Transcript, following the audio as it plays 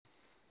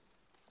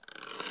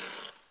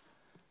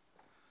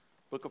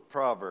Book of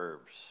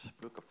Proverbs.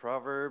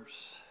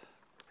 Proverbs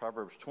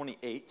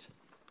 28.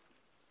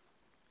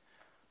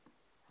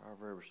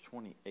 Proverbs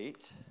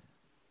 28.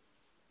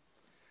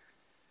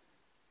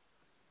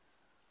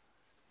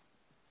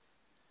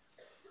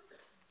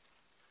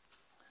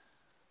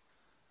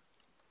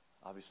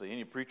 Obviously,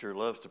 any preacher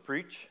loves to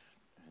preach,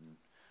 and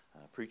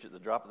preach at the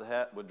drop of the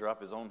hat, would drop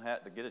his own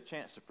hat to get a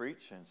chance to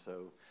preach, and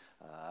so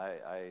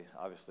I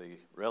obviously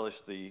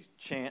relished the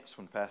chance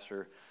when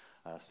Pastor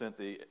sent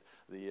the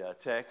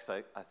text.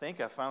 I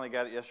think I finally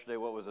got it yesterday.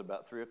 What was it,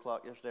 about 3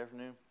 o'clock yesterday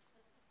afternoon?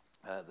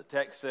 The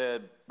text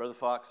said, Brother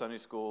Fox, Sunday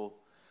school,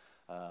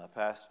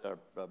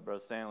 Brother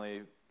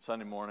Stanley,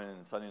 Sunday morning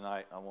and Sunday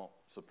night. I'll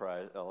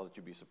let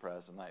you be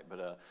surprised tonight.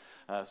 But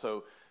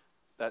so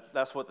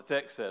that's what the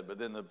text said. But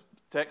then the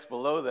text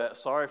below that,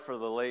 sorry for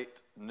the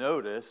late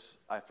notice,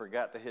 I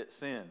forgot to hit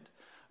send.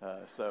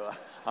 So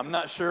I'm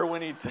not sure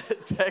when he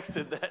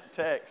texted that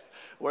text,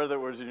 whether it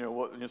was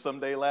some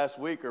day last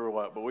week or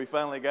what. But we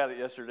finally got it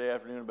yesterday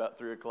afternoon about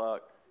 3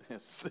 o'clock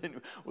with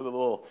a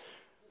little.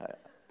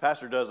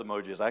 Pastor does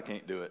emojis. I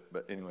can't do it,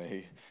 but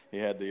anyway, he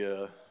had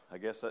the. I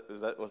guess that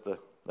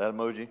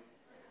emoji.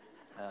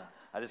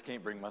 I just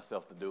can't bring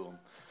myself to do them.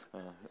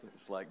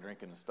 It's like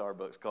drinking a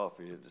Starbucks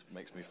coffee. It just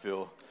makes me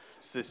feel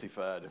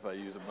sissified if I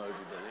use emoji.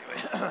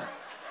 But anyway.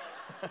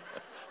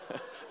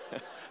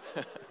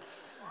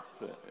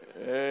 So,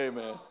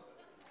 amen.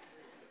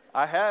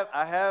 I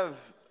have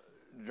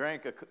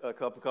drank a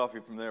cup of coffee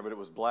from there, but it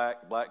was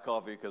black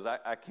coffee because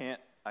I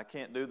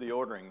can't do the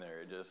ordering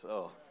there. It just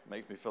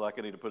makes me feel like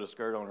I need to put a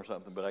skirt on or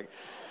something. But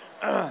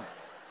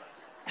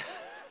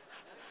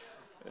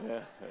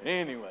yeah.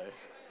 Anyway,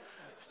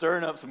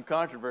 stirring up some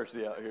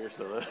controversy out here.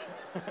 So,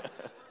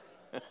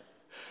 but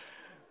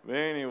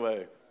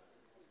anyway,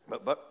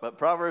 but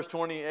Proverbs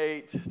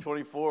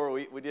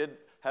 28:24, we did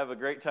have a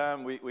great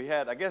time. We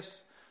had, I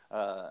guess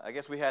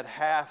we had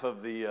half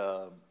of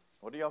the,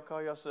 what do y'all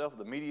call yourself?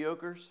 The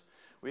mediocres?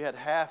 We had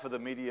half of the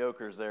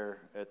mediocres there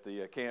at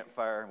the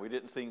campfire. We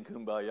didn't sing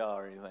Kumbaya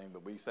or anything,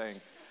 but we sang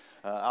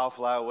I'll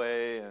Fly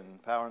Away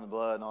and Power in the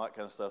Blood and all that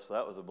kind of stuff. So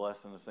that was a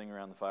blessing to sing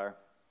around the fire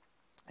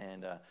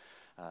and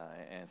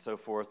so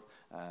forth.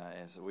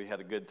 And so we had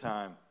a good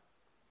time.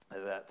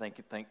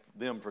 Thank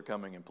them for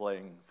coming and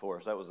playing for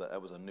us. That was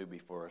a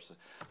newbie for us.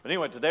 But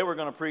anyway, today we're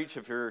going to preach.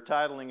 If you're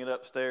titling it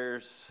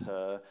upstairs,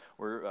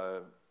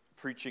 we're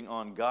preaching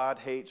on God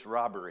hates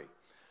robbery.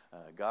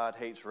 God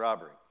hates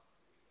robbery.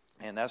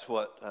 And that's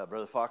what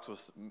Brother Fox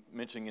was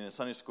mentioning in his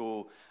Sunday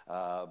school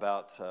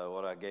about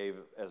what I gave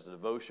as a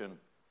devotion.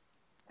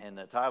 And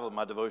the title of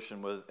my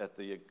devotion was at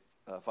the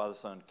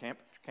Father-Son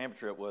camp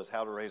trip was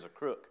How to Raise a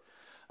Crook.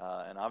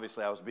 And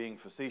obviously I was being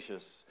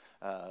facetious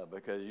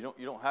because you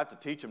don't have to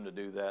teach them to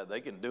do that.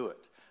 They can do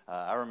it.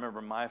 I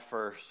remember my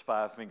first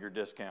 5-finger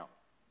discount.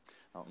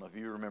 I don't know if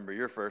you remember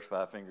your first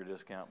 5-finger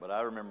discount, but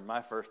I remember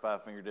my first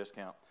 5-finger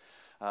discount.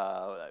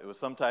 It was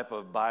some type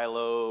of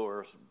Bilo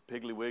or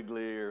Piggly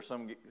Wiggly or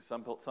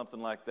something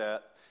like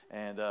that.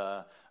 And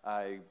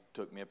I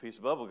took me a piece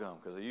of bubble gum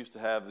because I used to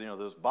have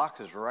those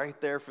boxes right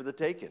there for the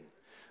taking.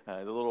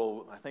 The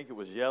little, I think it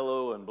was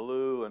yellow and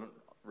blue and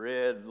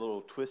red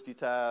little twisty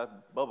tie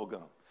bubble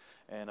gum.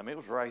 And it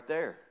was right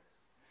there.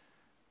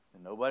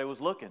 And nobody was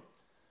looking.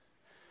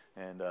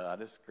 And I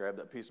just grabbed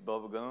that piece of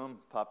bubble gum,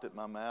 popped it in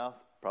my mouth,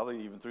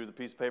 probably even threw the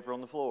piece of paper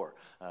on the floor.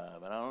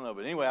 But I don't know.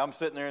 But anyway, I'm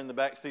sitting there in the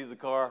back seat of the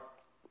car.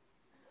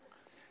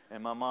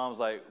 And my mom's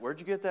like,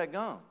 "Where'd you get that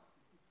gum?"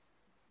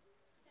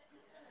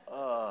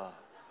 I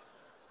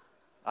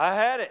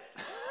had it.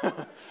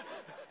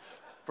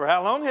 For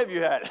how long have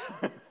you had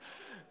it?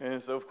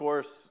 And so, of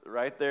course,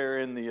 right there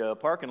in the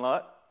parking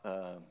lot,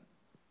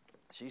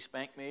 she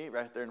spanked me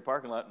right there in the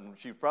parking lot, and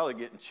she was probably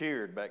getting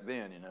cheered back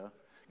then,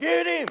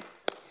 Get him!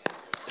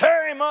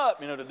 Tear him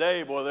up!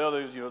 Today, boy,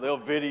 they'll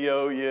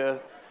video you.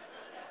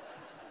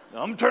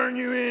 I'm turning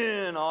you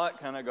in, all that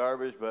kind of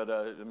garbage.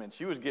 But,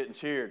 she was getting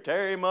cheered.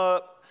 Tear him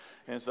up.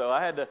 And so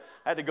I had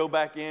to go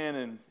back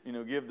in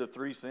and, give the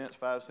 3 cents,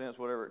 5 cents,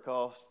 whatever it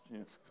cost,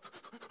 and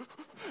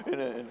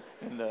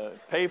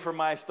pay for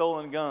my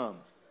stolen gum.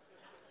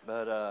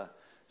 But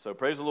so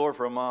praise the Lord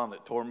for a mom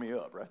that tore me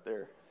up right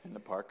there in the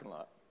parking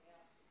lot.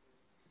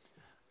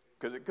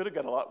 Because it could have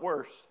got a lot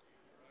worse.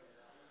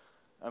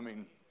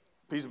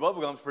 Piece of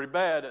bubble gum is pretty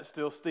bad. That's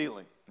still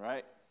stealing,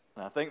 right?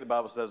 And I think the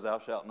Bible says thou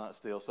shalt not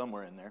steal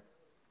somewhere in there.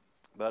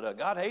 But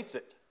God hates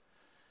it.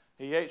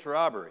 He hates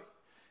robbery.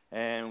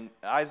 And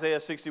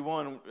Isaiah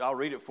 61, I'll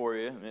read it for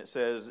you. And it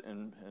says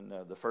in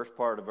the first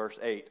part of verse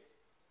 8, it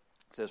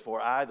says, "For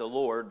I, the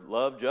Lord,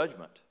 love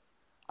judgment.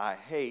 I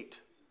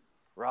hate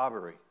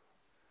robbery."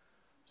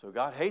 So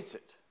God hates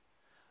it.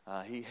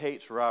 He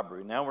hates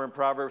robbery. Now we're in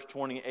Proverbs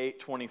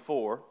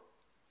 28:24.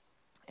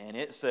 And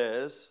it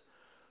says,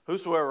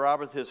 "Whosoever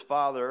robbeth his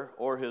father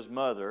or his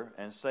mother,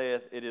 and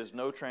saith, It is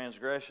no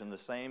transgression, the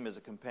same is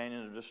a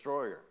companion of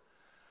destroyer."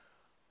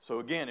 So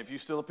again, if you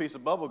steal a piece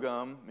of bubble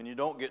gum and you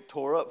don't get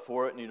tore up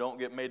for it and you don't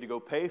get made to go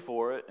pay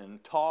for it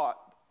and taught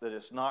that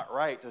it's not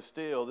right to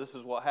steal, this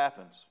is what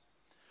happens.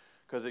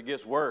 Because it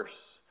gets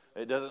worse.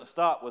 It doesn't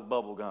stop with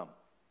bubble gum.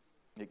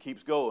 It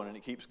keeps going and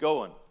it keeps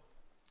going.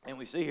 And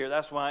we see here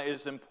that's why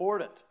it's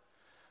important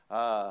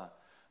that,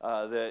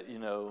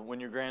 when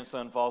your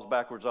grandson falls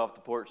backwards off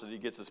the porch that he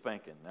gets a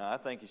spanking. Now, I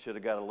think he should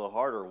have got a little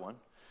harder one.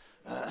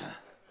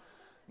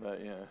 But,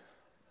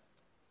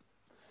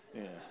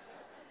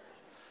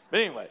 But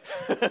anyway,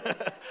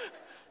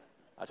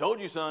 I told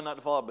you, son, not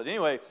to fall. But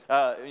anyway,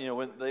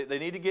 when they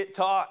need to get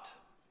taught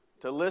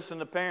to listen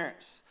to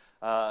parents.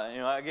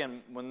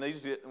 Again, when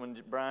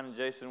Brian and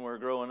Jason were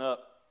growing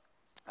up,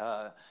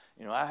 I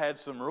had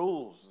some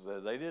rules.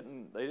 They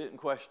didn't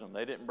question them.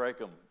 They didn't break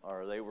them,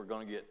 or they were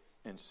going to get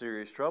in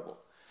serious trouble.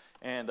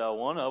 And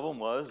one of them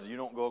was you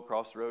don't go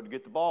across the road to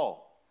get the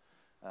ball.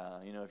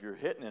 If you're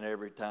hitting it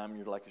every time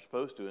you're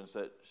supposed to,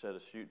 instead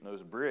of shooting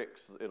those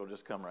bricks, it'll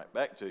just come right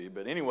back to you.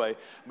 But anyway,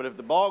 if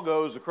the ball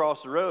goes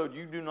across the road,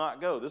 you do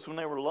not go. This is when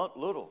they were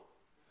little.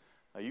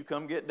 You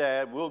come get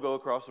Dad. We'll go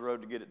across the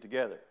road to get it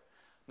together.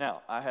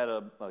 Now, I had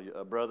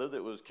a brother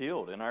that was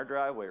killed in our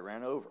driveway,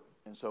 ran over.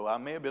 And so I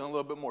may have been a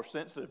little bit more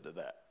sensitive to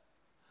that.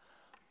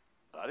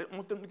 I didn't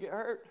want them to get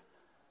hurt.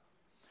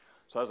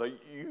 So I was like,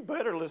 you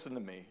better listen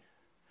to me.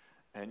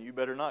 And you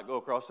better not go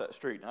across that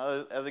street.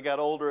 Now, as they got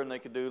older and they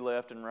could do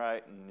left and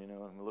right and,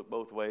 and look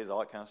both ways, all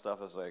that kind of stuff,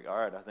 I was like, all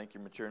right, I think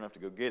you're mature enough to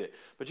go get it.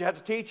 But you have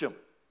to teach them.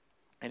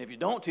 And if you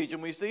don't teach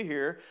them, we see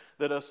here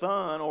that a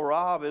son will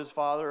rob his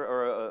father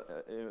or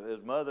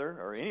his mother,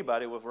 or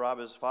anybody will rob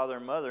his father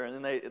and mother, and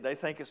then they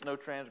think it's no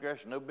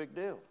transgression, no big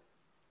deal.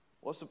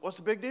 What's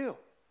the big deal?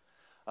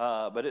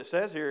 But it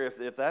says here,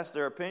 if that's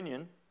their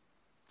opinion,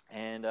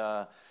 and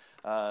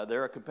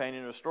they're a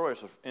companion of destroyer.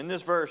 So in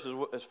this verse,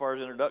 as far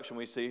as introduction,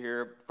 we see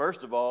here,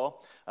 first of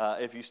all,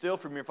 if you steal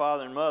from your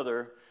father and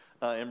mother,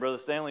 in Brother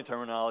Stanley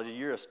terminology,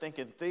 you're a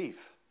stinking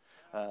thief.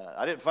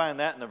 I didn't find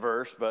that in the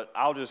verse, but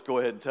I'll just go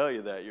ahead and tell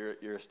you that.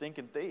 You're a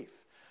stinking thief.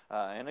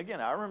 And again,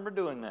 I remember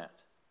doing that.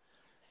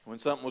 When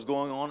something was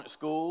going on at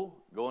school,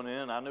 going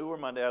in, I knew where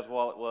my dad's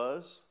wallet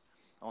was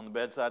on the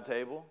bedside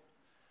table.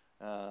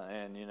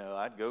 And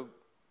I'd go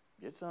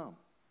get some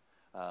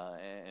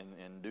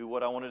and do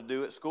what I wanted to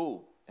do at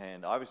school.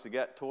 And obviously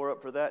got tore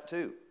up for that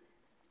too.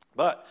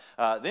 But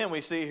then we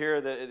see here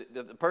that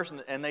the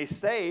person, and they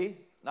say,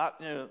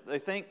 they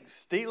think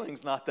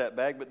stealing's not that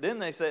bad, but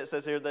then it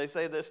says here, they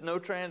say that's no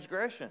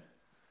transgression.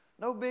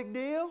 No big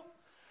deal.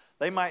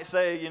 They might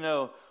say,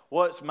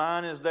 what's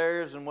mine is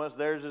theirs and what's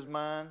theirs is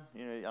mine.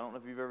 I don't know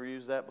if you've ever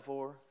used that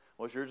before.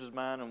 What's yours is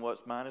mine and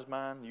what's mine is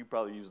mine. You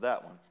probably use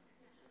that one.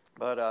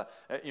 But,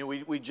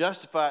 we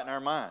justify it in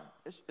our mind.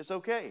 It's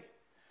okay.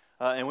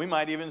 And we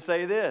might even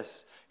say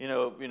this,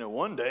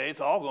 one day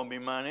it's all going to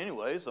be mine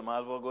anyway, so I might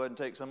as well go ahead and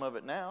take some of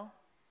it now.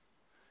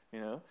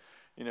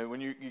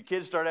 When your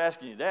kids start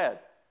asking you, Dad,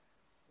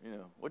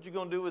 what you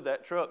going to do with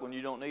that truck when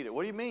you don't need it?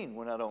 What do you mean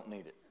when I don't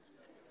need it?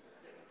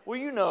 Well,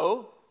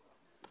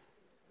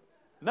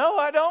 No,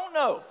 I don't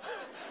know.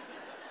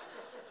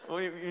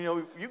 Well,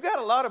 you got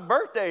a lot of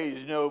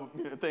birthdays,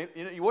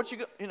 what you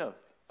got,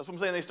 that's what I'm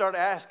saying. They start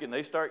asking.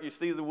 You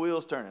see the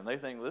wheels turning. They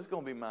think, well, this is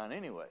going to be mine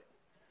anyway.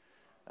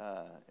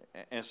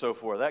 And so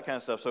forth, that kind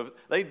of stuff. So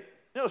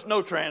it's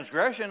no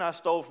transgression. I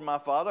stole from my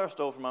father. I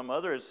stole from my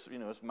mother. It's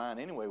mine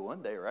anyway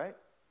one day, right?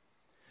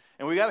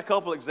 And we got a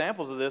couple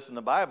examples of this in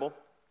the Bible.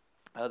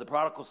 The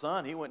prodigal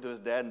son, he went to his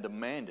dad and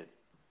demanded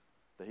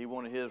that he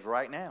wanted his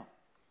right now.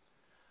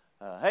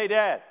 Hey,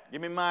 Dad,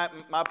 give me my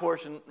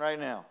portion right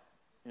now.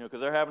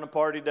 Because they're having a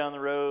party down the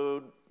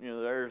road.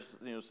 There's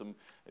some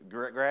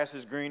grass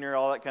is greener,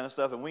 all that kind of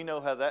stuff. And we know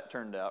how that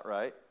turned out,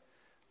 right?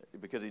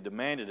 Because he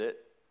demanded it.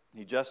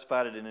 He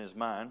justified it in his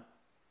mind.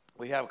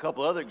 We have a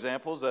couple other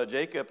examples.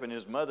 Jacob and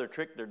his mother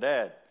tricked their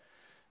dad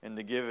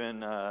into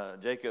giving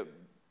Jacob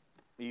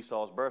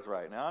Esau's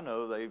birthright. Now, I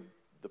know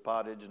the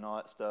pottage and all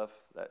that stuff.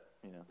 But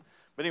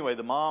anyway,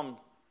 the mom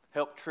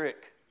helped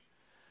trick.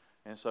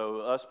 And so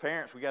us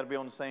parents, we got to be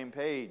on the same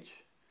page.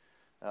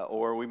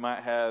 Or we might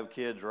have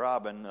kids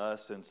robbing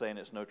us and saying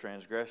it's no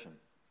transgression.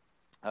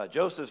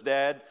 Joseph's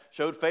dad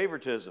showed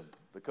favoritism,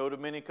 the coat of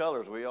many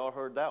colors. We all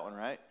heard that one,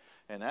 right?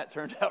 And that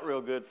turned out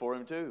real good for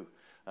him too.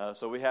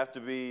 So we have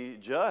to be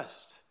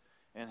just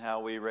in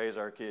how we raise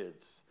our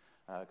kids,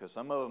 because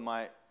some of them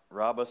might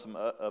rob us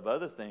of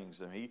other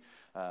things. And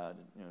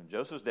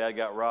Joseph's dad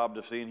got robbed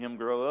of seeing him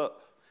grow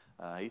up.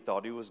 He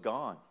thought he was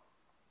gone.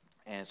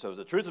 And so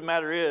the truth of the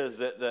matter is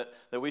that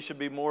we should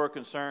be more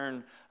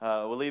concerned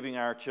with leaving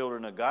our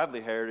children a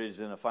godly heritage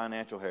than a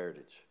financial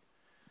heritage.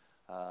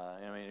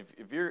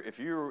 If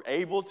you're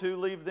able to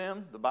leave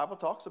them, the Bible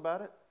talks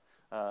about it.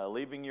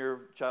 Leaving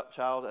your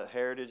child a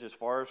heritage as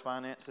far as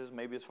finances,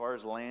 maybe as far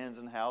as lands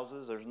and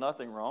houses. There's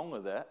nothing wrong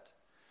with that.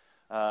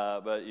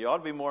 But you ought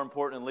to be more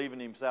important in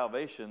leaving him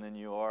salvation than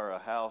you are a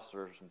house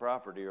or some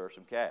property or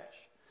some cash.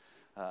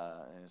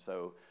 And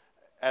so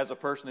as a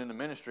person in the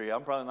ministry,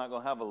 I'm probably not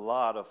going to have a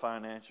lot of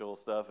financial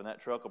stuff, and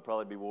that truck will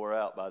probably be wore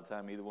out by the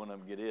time either one of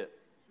them get it.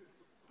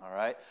 All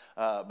right?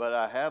 But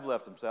I have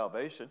left them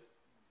salvation.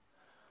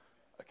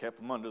 I kept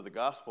them under the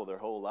gospel their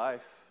whole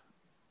life,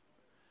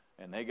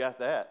 and they got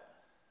that.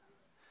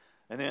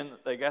 And then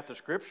they got the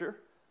scripture.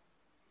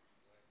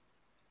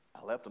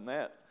 I left them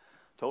that.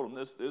 Told them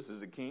this is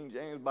the King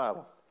James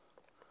Bible.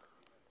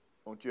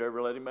 Don't you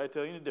ever let anybody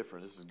tell you any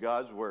different. This is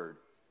God's word.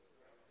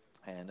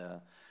 And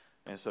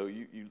so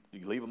you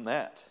leave them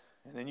that.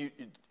 And then you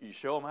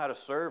show them how to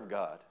serve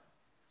God.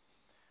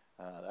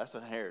 That's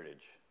an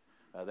heritage.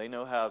 They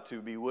know how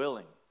to be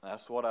willing.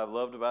 That's what I've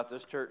loved about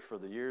this church for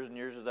the years and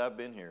years that I've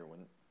been here.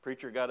 When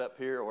preacher got up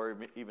here, or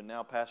even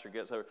now pastor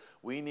gets up,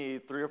 we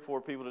need 3 or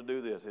 4 people to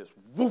do this. It's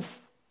woof.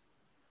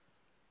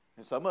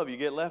 And some of you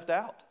get left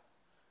out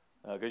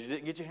because you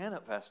didn't get your hand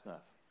up fast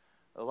enough.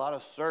 A lot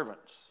of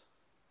servants.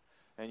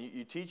 And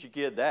you teach your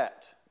kid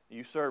that.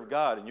 You serve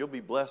God and you'll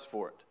be blessed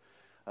for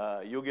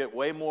it. You'll get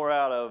way more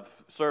out of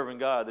serving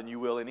God than you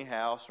will any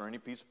house or any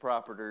piece of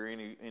property or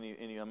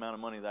any amount of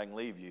money that I can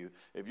leave you.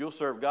 If you'll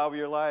serve God with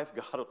your life,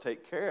 God will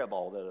take care of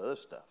all that other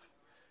stuff.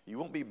 You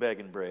won't be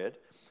begging bread.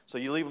 So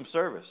you leave them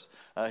service.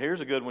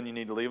 Here's a good one you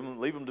need to leave them.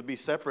 Leave them to be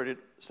separated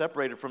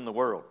from the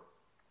world.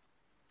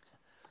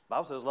 The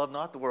Bible says, love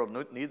not the world,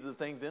 neither the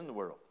things in the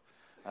world.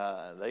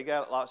 They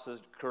got lots of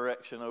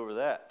correction over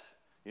that.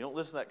 You don't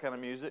listen to that kind of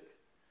music.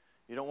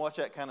 You don't watch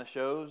that kind of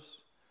shows.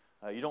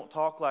 You don't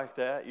talk like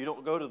that. You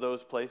don't go to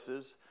those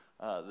places.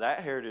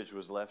 That heritage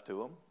was left to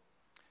them.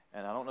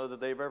 And I don't know that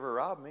they've ever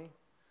robbed me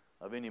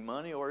of any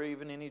money or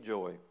even any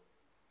joy.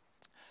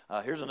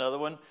 Here's another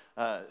one.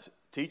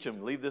 Teach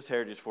them, leave this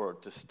heritage for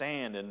it, to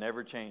stand and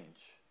never change.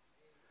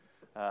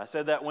 I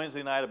said that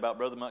Wednesday night about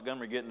Brother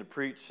Montgomery getting to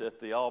preach at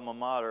the alma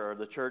mater, or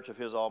the church of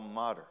his alma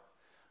mater.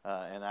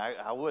 And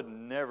I would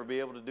never be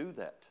able to do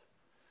that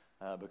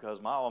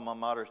because my alma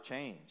mater's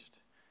changed.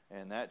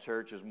 And that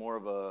church is more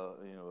of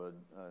a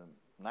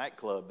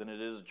nightclub than it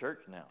is a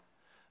church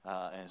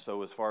now. And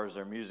so as far as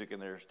their music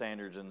and their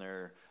standards and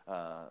their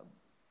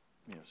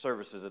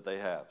services that they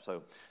have.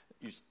 So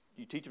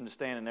you teach them to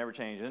stand and never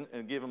change,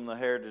 and give them the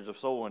heritage of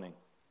soul winning.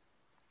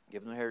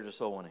 Give them the heritage of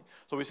soul winning.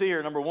 So we see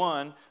here, number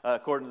 1,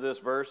 according to this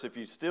verse, if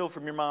you steal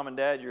from your mom and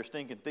dad, you're a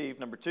stinking thief.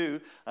 Number 2,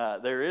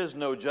 there is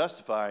no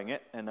justifying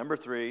it. And number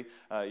 3,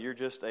 you're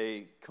just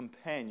a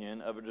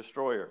companion of a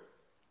destroyer.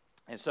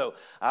 And so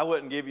I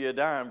wouldn't give you a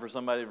dime for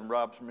somebody to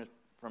rob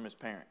from his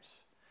parents.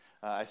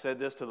 I said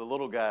this to the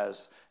little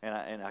guys,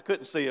 and I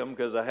couldn't see them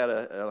because I had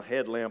a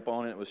headlamp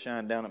on and it was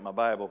shining down at my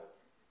Bible.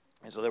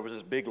 And so there was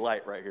this big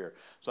light right here.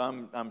 So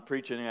I'm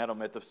preaching at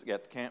them at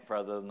the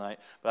campfire the other night.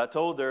 But I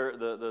told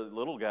the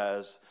little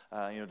guys,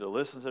 to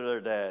listen to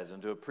their dads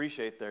and to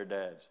appreciate their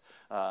dads.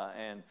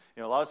 And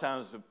a lot of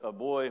times a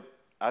boy,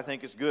 I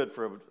think it's good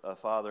for a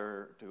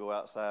father to go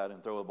outside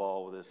and throw a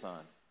ball with his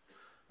son.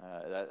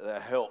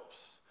 That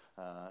helps.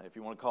 If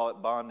you want to call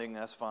it bonding,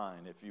 that's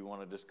fine. If you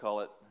want to just call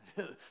it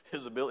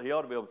his ability, he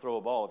ought to be able to throw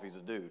a ball if he's a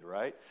dude,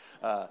 right?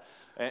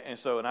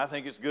 And I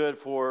think it's good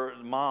for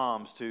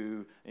moms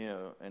to,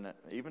 and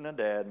even a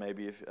dad,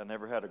 maybe if I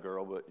never had a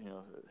girl, but,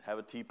 have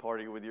a tea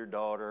party with your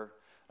daughter.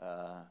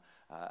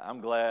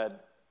 I'm glad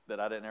that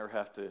I didn't ever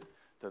have to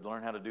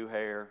learn how to do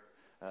hair.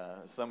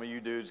 Some of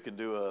you dudes can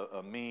do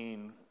a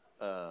mean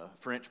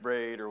French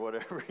braid or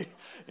whatever.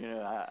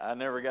 I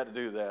never got to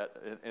do that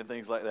and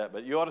things like that.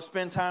 But you ought to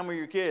spend time with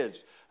your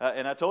kids.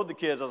 And I told the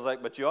kids, I was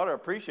like, but you ought to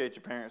appreciate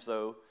your parents,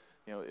 though.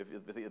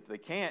 If they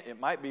can't, it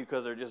might be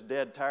because they're just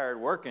dead tired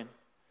working.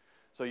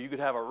 So you could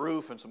have a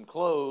roof and some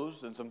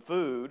clothes and some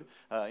food.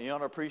 You ought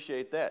to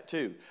appreciate that,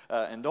 too.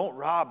 And don't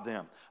rob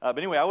them. But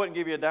anyway, I wouldn't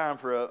give you a dime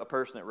for a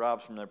person that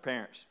robs from their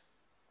parents.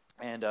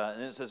 And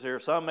it says here,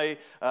 some may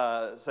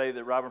say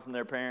that robbing from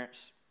their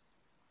parents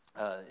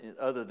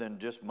other than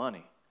just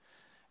money.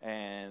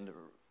 And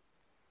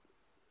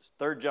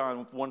 3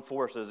 John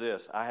 1:4 says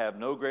this, I have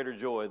no greater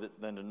joy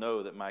than to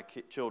know that my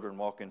children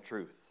walk in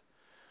truth.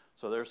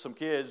 So there's some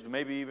kids,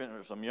 maybe even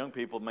or some young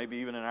people, maybe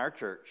even in our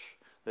church,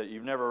 that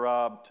you've never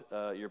robbed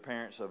your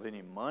parents of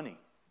any money,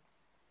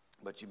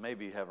 but you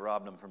maybe have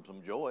robbed them from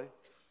some joy.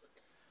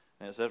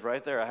 And it says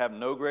right there, I have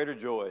no greater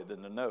joy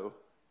than to know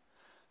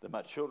that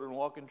my children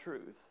walk in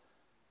truth.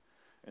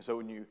 And so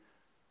when you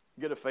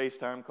get a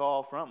FaceTime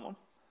call from them,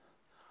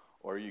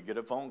 or you get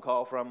a phone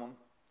call from them,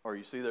 or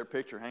you see their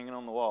picture hanging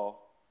on the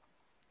wall,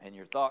 and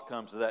your thought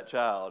comes to that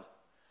child,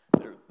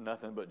 there's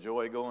nothing but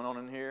joy going on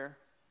in here,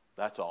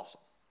 that's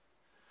awesome.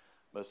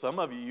 But some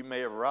of you may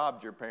have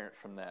robbed your parents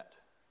from that.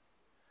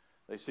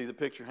 They see the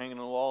picture hanging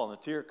on the wall, and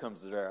a tear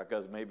comes to their eye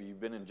because maybe you've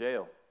been in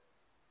jail,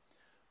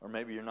 or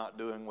maybe you're not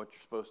doing what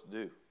you're supposed to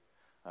do,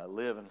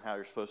 live and how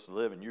you're supposed to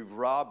live, and you've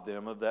robbed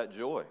them of that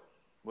joy.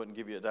 Wouldn't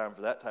give you a dime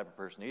for that type of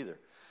person either.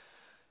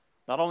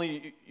 Not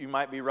only you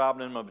might be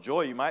robbing them of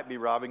joy, you might be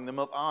robbing them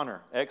of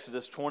honor.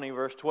 Exodus 20,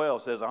 verse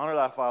 12 says, honor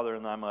thy father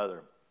and thy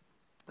mother,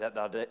 that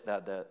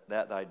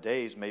thy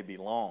days may be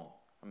long.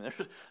 I mean,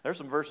 there's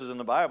some verses in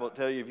the Bible that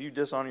tell you if you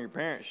dishonor your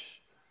parents,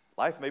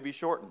 life may be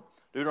shortened.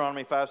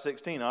 Deuteronomy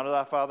 5:16, honor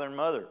thy father and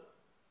mother,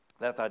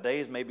 that thy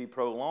days may be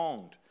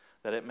prolonged,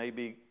 that it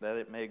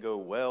may go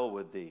well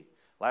with thee.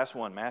 Last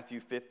one, Matthew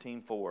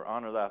 15:4,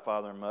 honor thy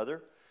father and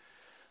mother.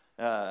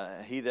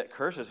 He that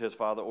curses his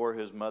father or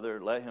his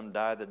mother, let him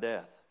die the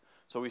death.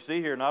 So we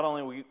see here, not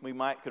only we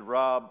could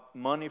rob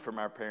money from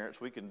our parents,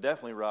 we can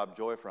definitely rob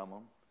joy from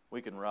them.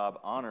 We can rob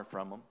honor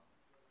from them.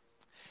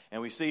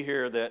 And we see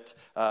here that,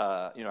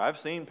 I've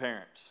seen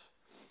parents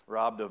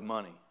robbed of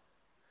money.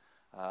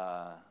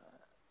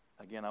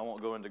 Again, I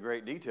won't go into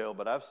great detail,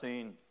 but I've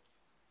seen,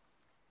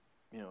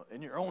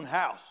 in your own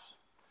house,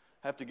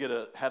 have to get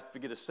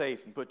a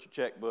safe and put your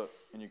checkbook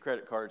and your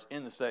credit cards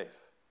in the safe.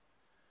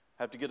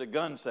 Have to get a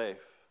gun safe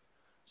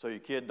so your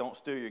kid don't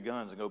steal your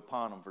guns and go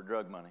pawn them for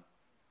drug money.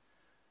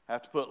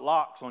 Have to put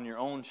locks on your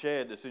own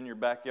shed that's in your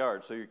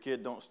backyard so your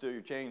kid don't steal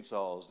your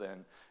chainsaws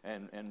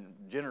and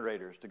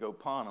generators to go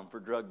pawn them for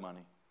drug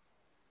money.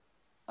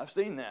 I've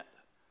seen that.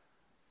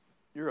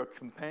 You're a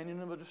companion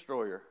of a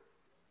destroyer.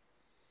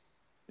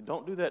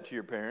 Don't do that to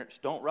your parents.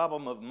 Don't rob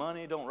them of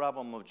money, don't rob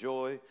them of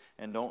joy,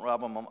 and don't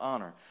rob them of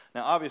honor.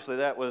 Now, obviously,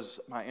 that was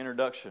my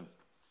introduction.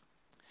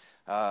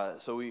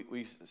 So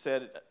we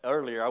said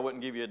earlier, I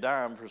wouldn't give you a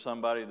dime for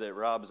somebody that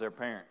robs their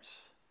parents.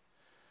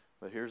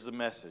 But here's the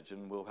message,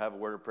 and we'll have a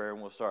word of prayer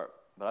and we'll start.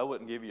 But I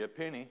wouldn't give you a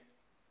penny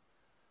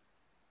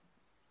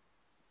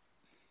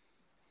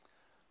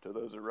to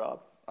those that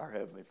rob our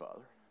Heavenly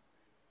Father.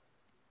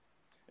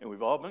 And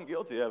we've all been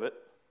guilty of it.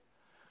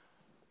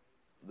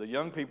 The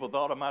young people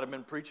thought I might have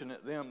been preaching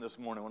at them this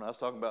morning when I was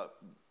talking about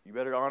you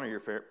better honor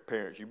your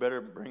parents. You better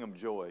bring them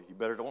joy. You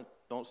better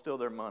don't steal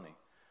their money.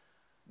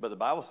 But the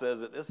Bible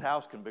says that this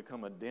house can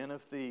become a den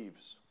of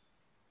thieves.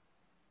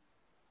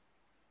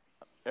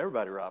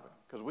 Everybody robbing,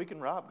 because we can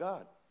rob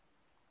God.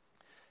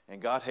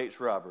 And God hates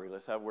robbery.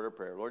 Let's have a word of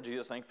prayer. Lord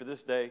Jesus, thank you for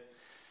this day.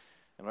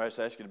 And Lord, I just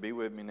ask you to be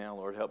with me now.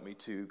 Lord, help me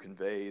to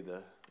convey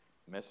the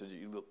message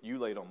that you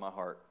laid on my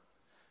heart.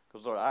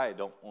 Because, Lord, I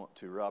don't want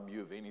to rob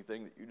you of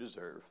anything that you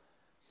deserve.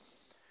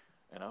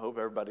 And I hope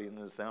everybody in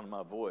the sound of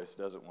my voice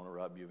doesn't want to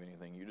rob you of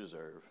anything you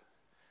deserve.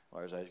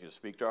 Lord, I ask you to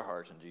speak to our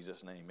hearts in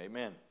Jesus' name.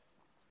 Amen.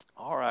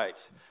 All right.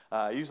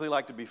 I usually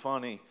like to be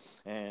funny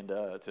and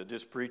to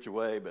just preach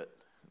away, but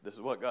this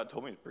is what God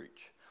told me to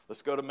preach.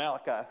 Let's go to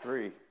Malachi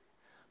 3.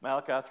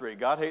 Malachi 3.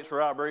 God hates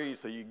robbery,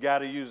 so you got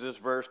to use this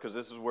verse because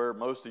this is where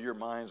most of your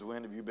minds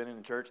went if you've been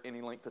in church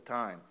any length of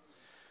time.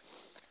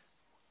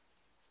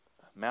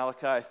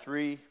 Malachi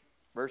 3,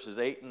 verses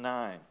 8 and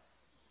 9.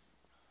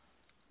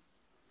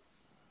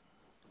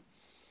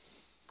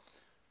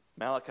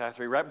 Malachi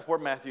 3, right before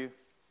Matthew.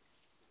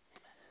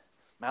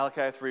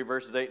 Malachi 3,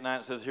 verses 8 and 9,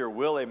 it says here,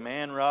 will a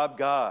man rob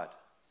God?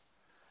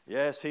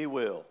 Yes, he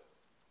will.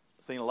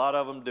 I've seen a lot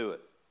of them do it.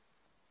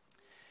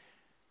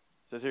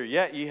 It says here,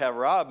 yet ye have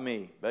robbed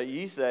me, but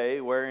ye say,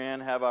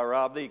 wherein have I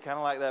robbed thee? Kind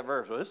of like that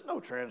verse. Well, it's no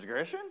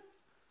transgression.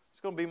 It's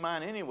going to be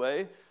mine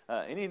anyway.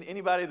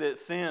 Anybody that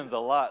sins a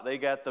lot, they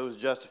got those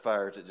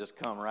justifiers that just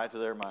come right to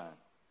their mind.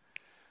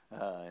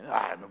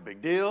 No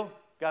big deal.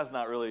 God's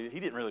not really, he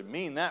didn't really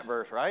mean that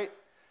verse, right?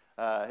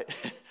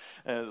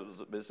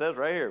 It says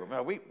right here,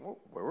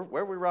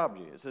 where we robbed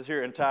you. It says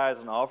here, in tithes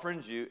and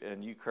offerings, you're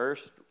going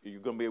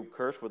to be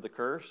cursed with the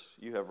curse.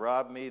 You have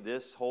robbed me,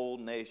 this whole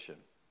nation,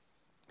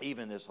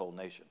 even this whole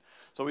nation.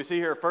 So we see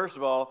here, first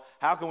of all,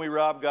 how can we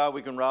rob God?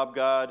 We can rob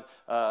God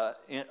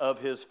of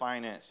his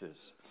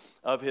finances,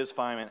 And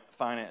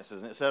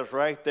it says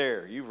right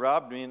there, you've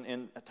robbed me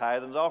in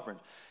tithes and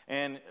offerings.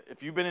 And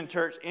if you've been in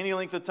church any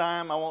length of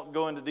time, I won't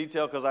go into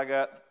detail because I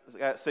got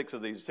 6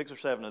 or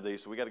 7 of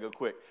these, so we got to go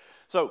quick.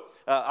 So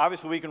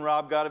obviously we can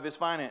rob God of his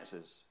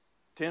finances.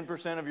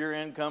 10% of your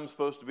income is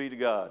supposed to be to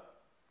God.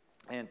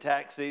 And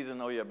tax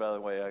season, oh yeah, by the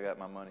way, I got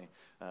my money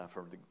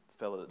from the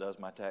fellow that does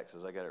my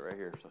taxes. I got it right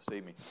here, so see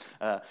me.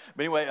 But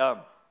anyway,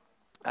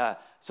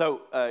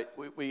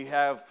 we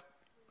have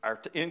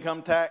our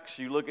income tax.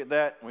 You look at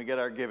that, and we get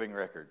our giving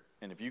record.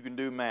 And if you can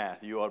do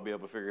math, you ought to be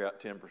able to figure out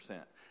 10%.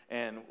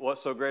 And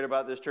what's so great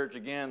about this church,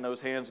 again,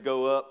 those hands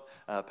go up.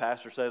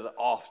 Pastor says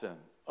often,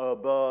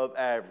 above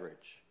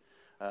average.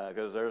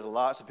 Because there's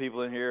lots of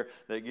people in here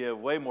that give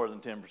way more than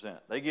 10%.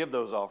 They give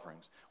those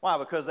offerings. Why?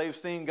 Because they've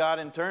seen God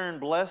in turn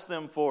bless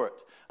them for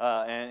it.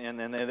 And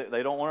then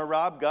they don't want to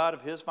rob God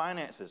of his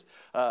finances.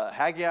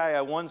 Haggai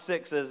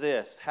 1:6 says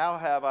this,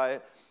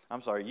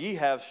 ye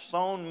have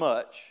sown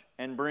much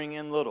and bring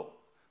in little.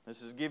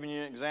 This is giving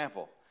you an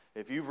example.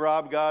 If you've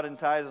robbed God in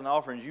tithes and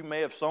offerings, you may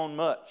have sown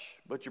much,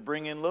 but you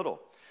bring in little.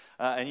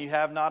 And you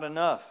have not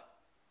enough.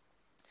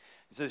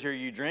 It says here,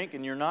 you drink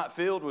and you're not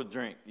filled with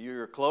drink.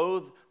 You're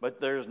clothed, but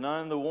there's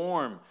none the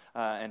warm.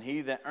 And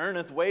he that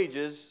earneth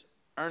wages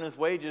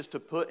to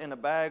put in a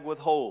bag with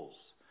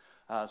holes.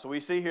 So we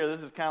see here,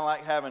 this is kind of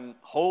like having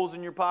holes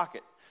in your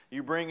pocket.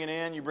 You bring it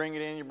in, you bring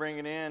it in, you bring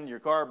it in. Your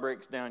car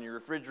breaks down, your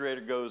refrigerator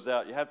goes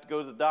out. You have to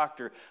go to the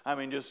doctor.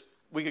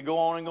 We could go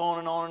on and on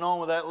and on and on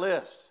with that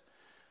list.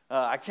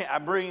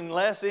 I'm bringing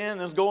less in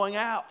than's going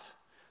out.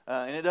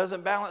 And it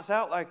doesn't balance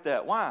out like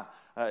that. Why?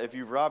 If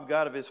you've robbed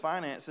God of his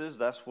finances,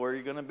 that's where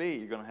you're going to be.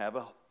 You're going to have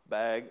a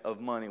bag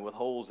of money with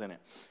holes in it.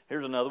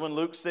 Here's another one,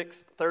 Luke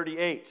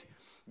 6:38.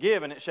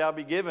 Give, and it shall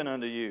be given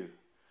unto you.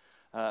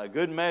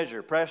 Good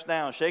measure, pressed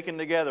down, shaken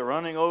together,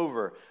 running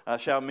over,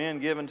 shall men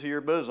give into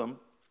your bosom.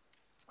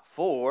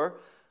 For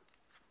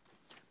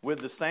with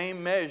the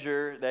same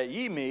measure that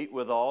ye meet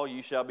withal,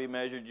 you shall be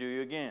measured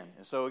you again.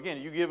 And so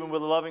again, you give him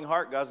with a loving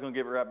heart, God's going to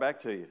give it right back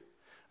to you.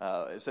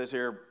 It says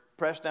here,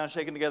 pressed down,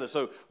 shaken together.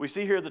 So we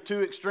see here the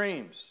two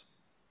extremes.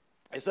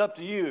 It's up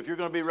to you. If you're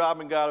going to be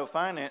robbing God of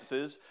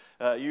finances,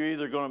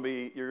 you're going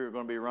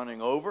to be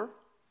running over,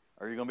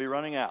 or you're going to be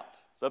running out.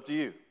 It's up to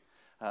you.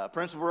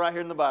 Principle right here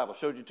in the Bible.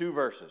 Showed you two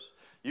verses.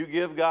 You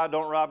give God,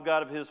 don't rob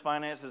God of his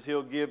finances.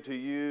 He'll give to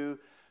you,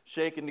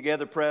 shaken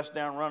together, pressed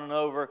down, running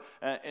over.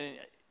 And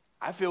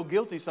I feel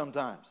guilty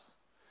sometimes.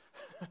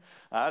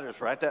 I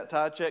just write that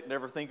tithe check,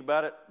 never think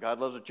about it. God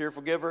loves a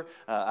cheerful giver.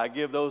 I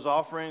give those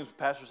offerings.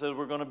 Pastor says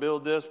we're going to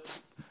build this.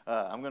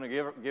 I'm going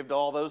to give to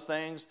all those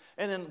things.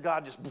 And then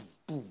God just,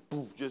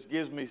 just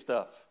gives me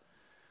stuff.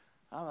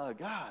 I'm like,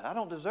 God, I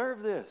don't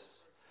deserve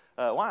this.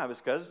 Why? It's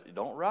because you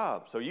don't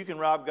rob. So you can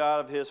rob God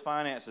of his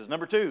finances.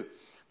 Number two,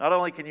 not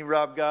only can you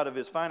rob God of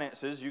his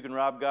finances, you can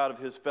rob God of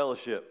his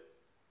fellowship.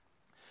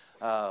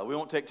 We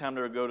won't take time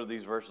to go to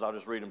these verses. I'll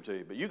just read them to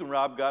you. But you can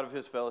rob God of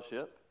his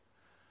fellowship.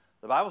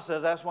 The Bible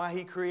says that's why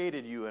he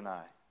created you and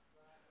I,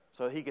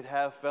 so he could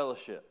have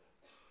fellowship.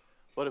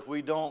 But if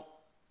we don't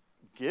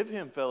give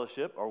him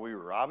fellowship, are we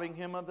robbing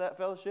him of that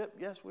fellowship?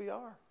 Yes, we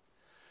are.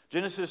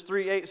 Genesis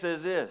 3:8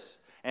 says this,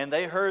 and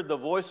they heard the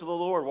voice of the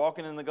Lord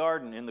walking in the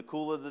garden in the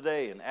cool of the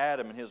day, and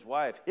Adam and his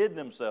wife hid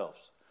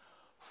themselves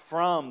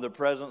from the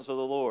presence of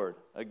the Lord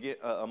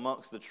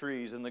amongst the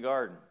trees in the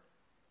garden.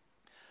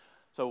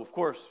 So, of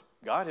course,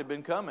 God had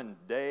been coming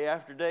day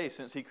after day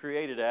since he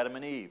created Adam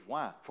and Eve.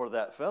 Why? For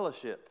that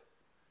fellowship.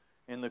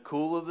 In the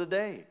cool of the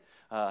day,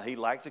 he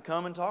liked to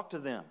come and talk to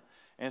them.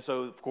 And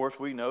so, of course,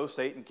 we know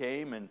Satan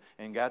came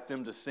and got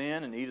them to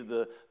sin and eat of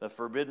the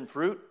forbidden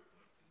fruit.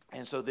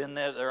 And so then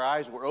their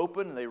eyes were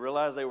open and they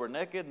realized they were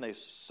naked and they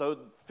sewed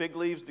fig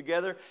leaves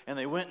together and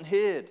they went and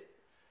hid.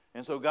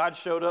 And so God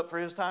showed up for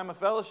his time of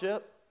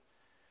fellowship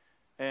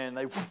and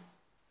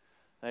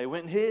they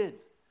went and hid.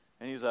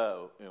 And he's like,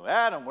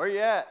 Adam, where you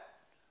at?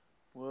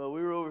 Well,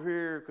 we were over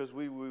here because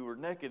we were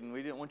naked and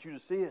we didn't want you to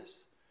see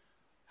us.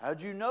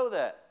 How'd you know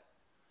that?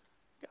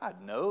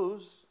 God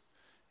knows.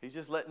 He's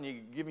just letting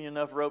you, give you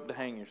enough rope to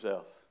hang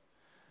yourself.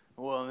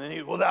 Well, and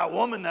then that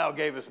woman thou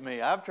gavest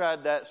me. I've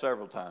tried that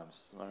several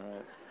times. All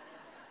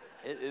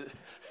right.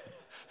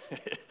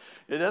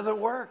 It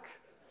doesn't work.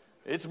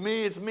 It's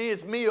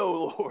me,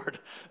 O Lord,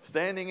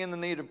 standing in the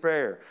need of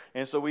prayer.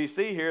 And so we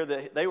see here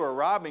that they were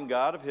robbing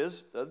God of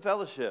his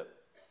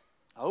fellowship.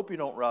 I hope you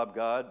don't rob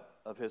God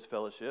of his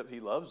fellowship. He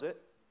loves it.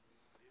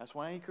 That's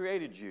why he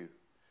created you.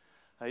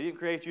 He didn't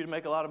create you to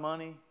make a lot of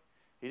money.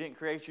 He didn't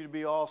create you to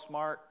be all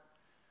smart.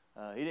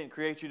 He didn't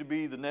create you to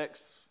be the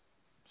next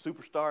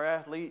superstar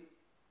athlete.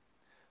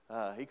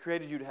 He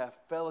created you to have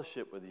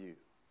fellowship with you.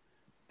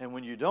 And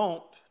when you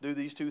don't do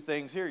these two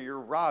things here, you're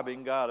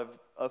robbing God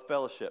of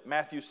fellowship.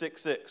 Matthew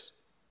 6:6.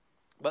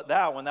 But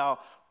thou, when thou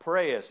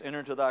prayest, enter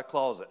into thy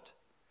closet.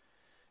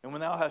 And when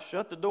thou hast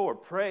shut the door,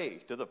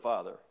 pray to the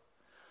Father,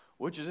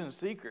 which is in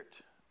secret.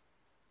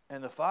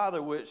 And the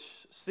Father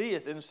which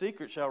seeth in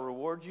secret shall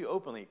reward you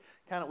openly.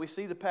 We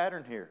see the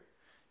pattern here.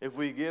 If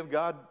we give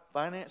God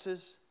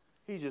finances,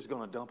 he's just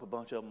going to dump a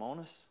bunch of them on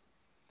us.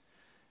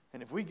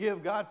 And if we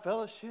give God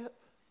fellowship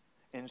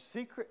in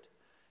secret,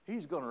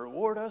 he's going to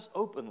reward us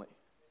openly.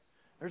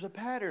 There's a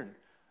pattern.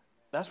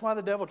 That's why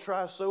the devil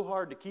tries so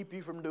hard to keep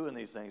you from doing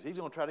these things. He's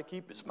going to try to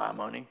keep, it's my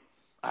money.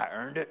 I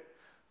earned it.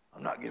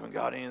 I'm not giving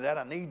God any of that.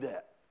 I need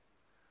that.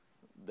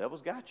 The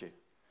devil's got you.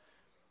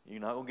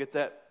 You're not going to get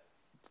that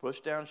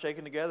pushed down,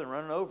 shaken together, and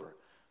running over.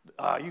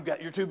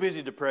 You're too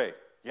busy to pray.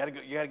 You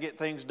got to get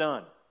things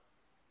done.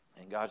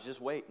 And God's just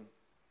waiting.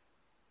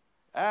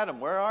 Adam,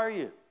 where are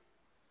you?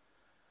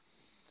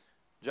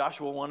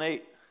 Joshua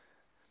 1:8.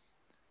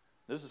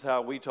 This is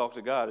how we talk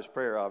to God, is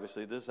prayer,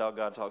 obviously. This is how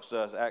God talks to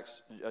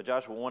us.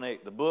 Joshua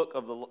 1:8.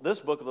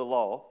 This book of the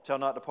law shall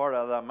not depart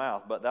out of thy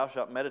mouth, but thou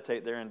shalt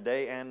meditate therein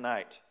day and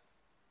night,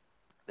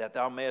 that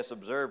thou mayest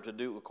observe to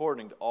do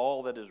according to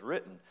all that is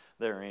written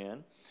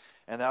therein.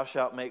 And thou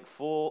shalt make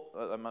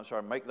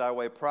thy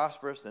way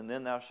prosperous, and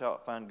then thou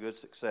shalt find good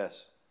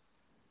success.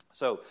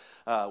 So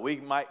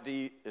we might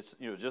be,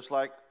 just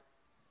like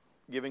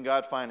giving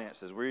God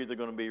finances. We're either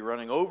going to be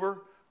running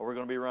over or we're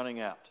going to be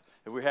running out.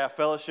 If we have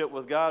fellowship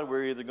with God,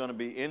 we're either going to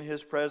be in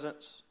his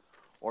presence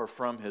or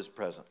from his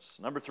presence.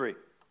 Number 3,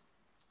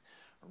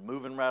 we're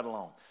moving right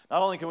along.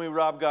 Not only can we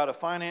rob God of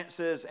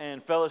finances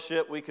and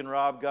fellowship, we can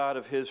rob God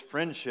of his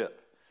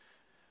friendship.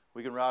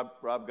 We can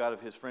rob God of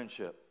his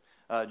friendship.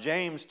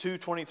 James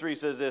 2:23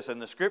 says this,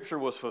 and the scripture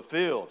was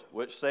fulfilled,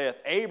 which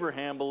saith,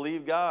 Abraham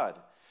believed God,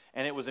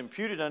 and it was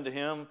imputed unto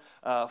him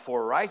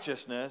for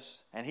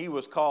righteousness, and he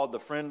was called the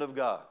friend of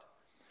God.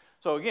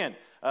 So again,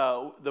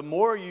 the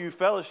more you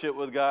fellowship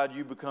with God,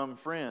 you become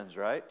friends,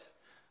 right?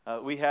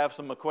 We have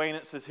some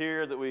acquaintances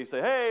here that we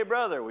say, hey,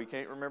 brother. We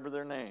can't remember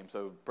their name,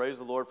 so praise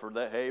the Lord for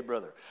that, hey,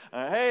 brother.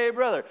 Hey,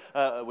 brother.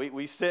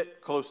 We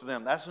sit close to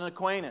them. That's an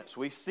acquaintance.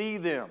 We see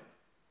them.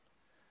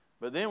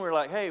 But then we're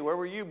like, hey, where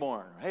were you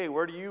born? Hey,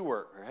 where do you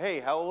work? Or,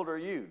 hey, how old are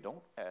you?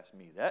 Don't ask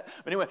me that.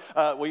 But anyway,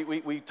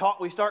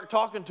 we start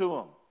talking to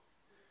them.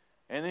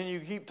 And then you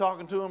keep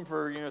talking to them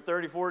for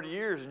 30, 40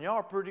 years, and y'all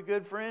are pretty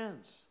good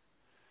friends.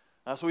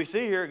 So we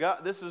see here,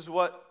 God, this is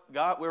what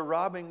we're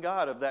robbing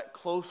God of that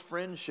close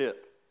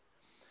friendship.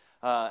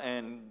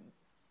 And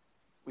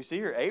we see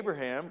here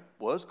Abraham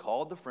was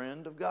called the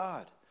friend of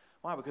God.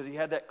 Why? Because he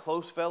had that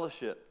close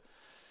fellowship.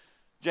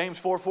 James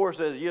 4:4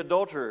 says, "Ye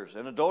adulterers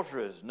and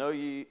adulteresses, know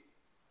ye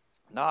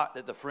not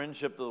that the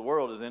friendship of the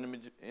world is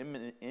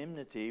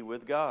enmity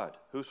with God?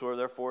 Whosoever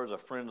therefore is a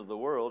friend of the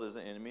world is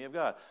an enemy of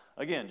God."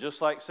 Again,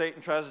 just like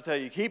Satan tries to tell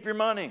you, keep your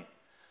money.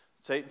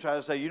 Satan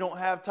tries to say, you don't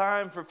have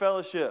time for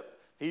fellowship.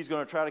 He's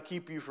going to try to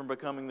keep you from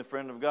becoming the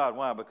friend of God.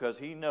 Why? Because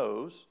he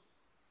knows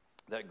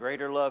that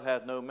greater love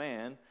hath no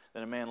man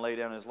than a man lay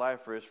down his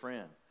life for his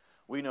friend.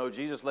 We know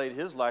Jesus laid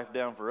his life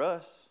down for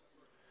us.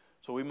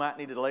 So we might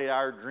need to lay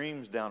our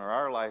dreams down or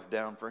our life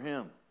down for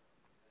him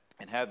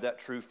and have that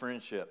true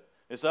friendship.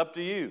 It's up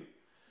to you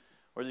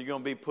whether you're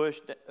going to be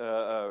pushed,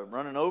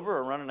 running over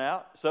or running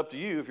out. It's up to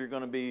you if you're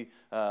going to be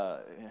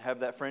have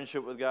that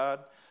friendship with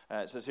God.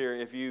 It says here,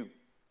 if you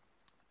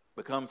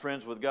become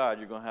friends with God,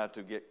 you're going to have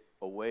to get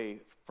away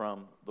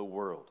from the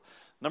world.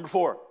 Number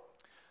 4,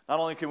 not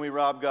only can we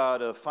rob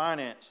God of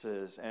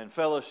finances and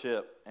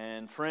fellowship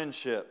and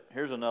friendship,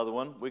 here's another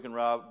one. We can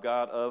rob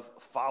God of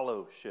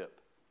fellowship.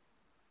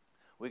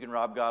 We can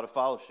rob God of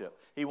fellowship.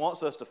 He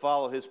wants us to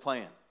follow his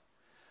plan.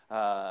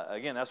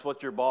 Again, that's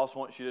what your boss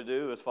wants you to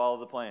do, is follow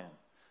the plan.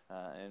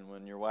 And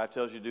when your wife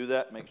tells you to do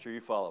that, make sure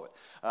you follow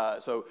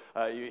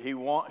it. He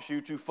wants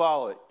you to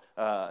follow it.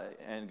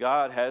 And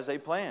God has a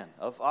plan,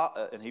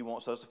 and he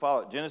wants us to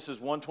follow it. Genesis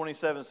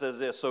 1:27 says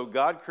this, "So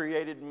God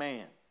created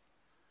man."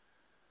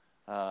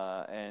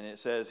 And it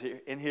says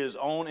here, "In his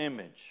own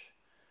image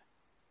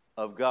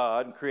of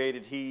God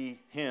created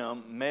he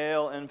him,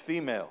 male and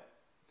female."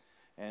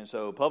 And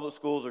so public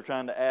schools are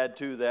trying to add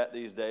to that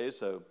these days,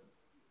 so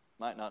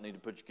might not need to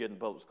put your kid in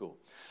public school.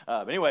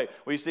 But anyway,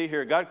 we see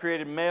here, God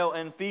created male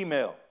and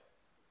female.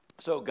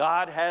 So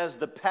God has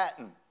the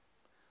patent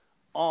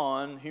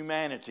on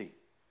humanity.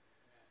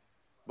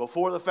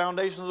 Before the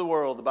foundations of the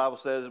world, the Bible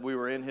says we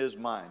were in his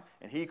mind.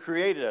 And he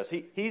created us.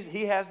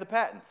 He has the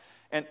patent.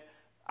 And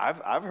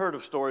I've heard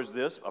of stories of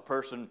this. A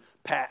person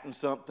patents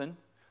something.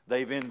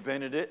 They've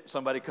invented it.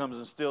 Somebody comes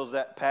and steals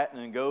that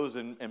patent and goes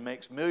and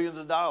makes millions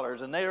of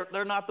dollars. And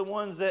they're not the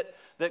ones that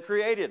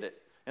created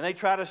it. And they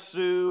try to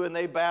sue and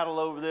they battle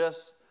over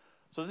this.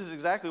 So this is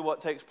exactly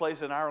what takes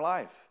place in our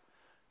life.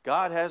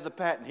 God has the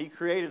patent. He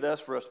created us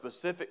for a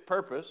specific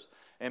purpose.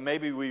 And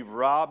maybe we've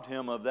robbed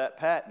him of that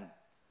patent.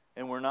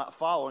 And we're not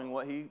following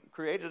what he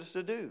created us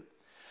to do.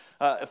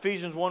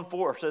 Ephesians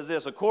 1:4 says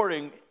this,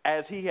 "According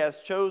as he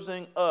hath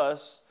chosen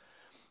us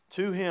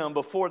to him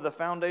before the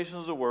foundations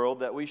of the world,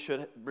 that we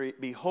should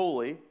be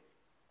holy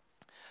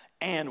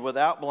and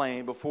without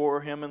blame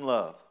before him in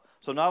love."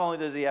 So not only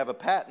does he have a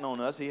patent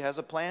on us, he has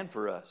a plan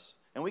for us.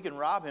 And we can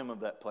rob him of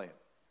that plan.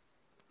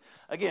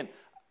 Again,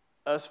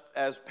 us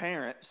as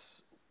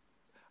parents,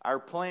 our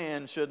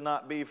plan should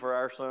not be for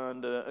our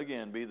son to,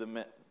 again, be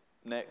the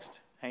next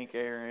Hank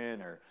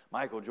Aaron or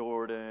Michael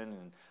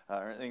Jordan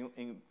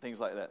and things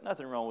like that.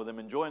 Nothing wrong with them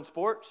enjoying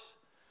sports.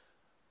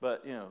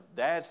 But,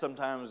 dads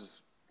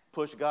sometimes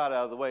push God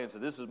out of the way and say,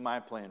 "This is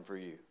my plan for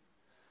you.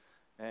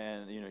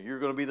 And, you're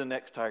going to be the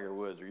next Tiger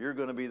Woods, or you're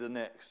going to be the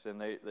next." And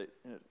they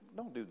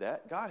don't do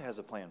that. God has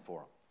a plan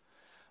for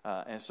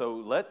them. And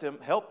so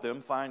help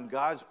them find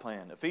God's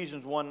plan.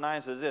 Ephesians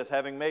 1:9 says this,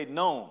 "Having made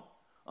known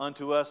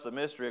unto us the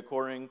mystery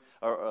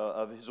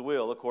of his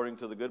will, according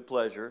to the good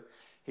pleasure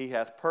he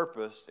hath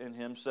purposed in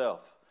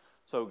himself."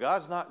 So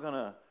God's not going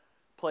to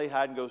play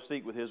hide and go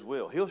seek with his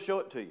will. He'll show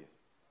it to you.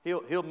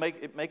 He'll make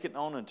it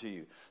known unto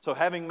you. So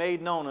having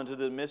made known unto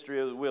the mystery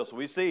of the will. So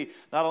we see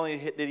not only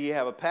did he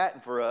have a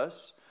patent for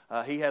us,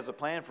 he has a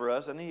plan for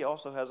us, and he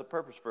also has a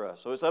purpose for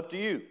us. So it's up to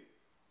you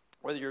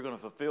whether you're going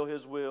to fulfill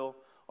his will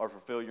or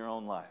fulfill your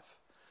own life.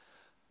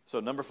 So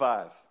number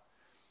 5,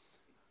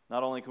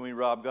 not only can we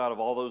rob God of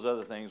all those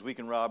other things, we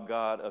can rob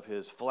God of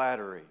his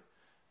flattery.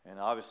 And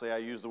obviously I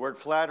use the word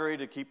flattery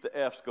to keep the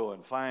F's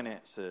going.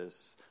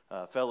 Finances,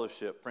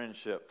 fellowship,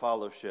 friendship,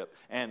 fellowship.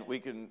 And we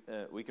can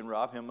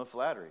rob him of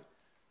flattery.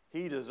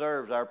 He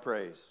deserves our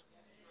praise.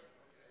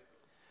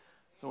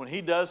 So when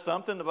he does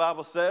something, the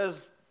Bible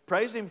says,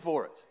 praise him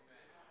for it.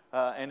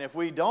 And if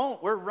we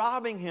don't, we're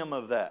robbing him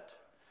of that.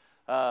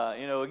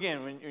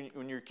 Again,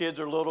 when your kids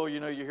are little, you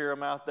hear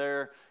them out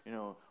there,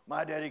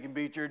 my daddy can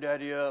beat your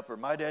daddy up, or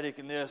my daddy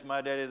can this,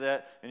 my daddy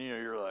that. And,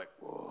 you're like,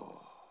 whoa,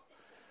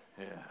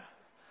 yeah.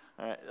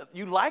 All right.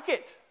 You like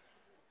it.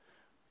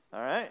 All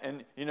right.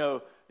 And,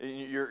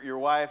 your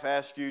wife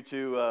asks you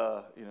to,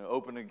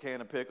 open a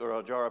can of pickles or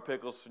a jar of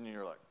pickles, and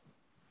you're like,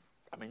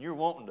 you're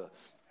wanting to.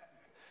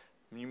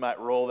 You might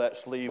roll that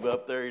sleeve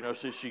up there,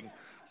 so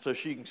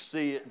she can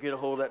see it, get a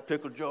hold of that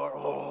pickle jar.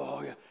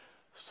 Oh, yeah.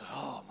 So,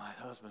 my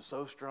husband's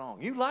so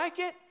strong. You like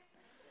it?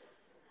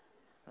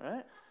 All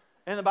right.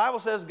 And the Bible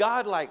says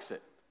God likes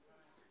it.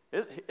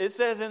 It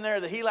says in there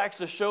that he likes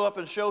to show up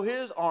and show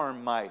his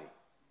arm mighty.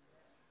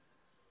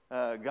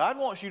 God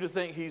wants you to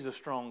think he's a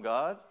strong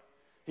God.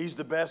 He's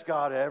the best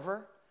God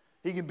ever.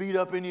 He can beat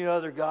up any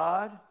other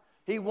God.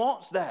 He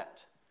wants that.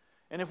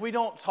 And if we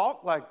don't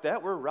talk like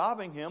that, we're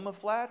robbing him of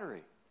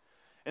flattery.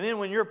 And then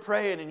when you're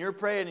praying and you're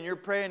praying and you're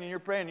praying and you're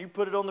praying, you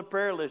put it on the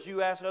prayer list,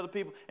 you ask other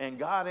people, and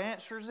God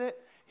answers it,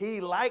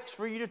 He likes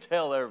for you to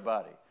tell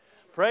everybody.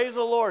 Praise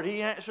the Lord,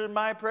 He answered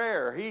my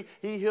prayer, or He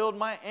healed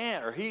my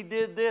aunt, or He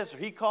did this, or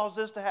He caused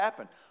this to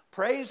happen.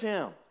 Praise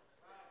Him.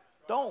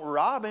 Don't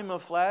rob Him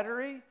of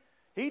flattery.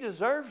 He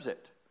deserves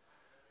it.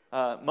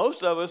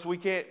 Most of us, we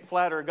can't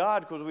flatter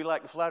God because we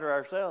like to flatter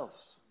ourselves.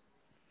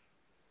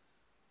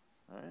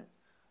 All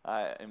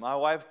right? And my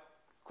wife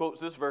quotes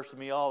this verse to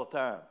me all the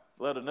time.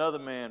 Let another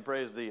man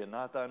praise thee, and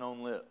not thine own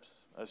lips.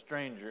 A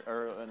stranger,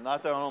 or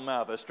not thine own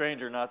mouth. A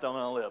stranger, not thine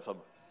own lips.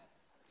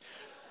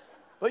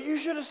 But you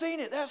should have seen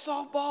it. That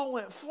softball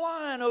went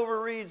flying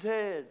over Reed's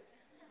head.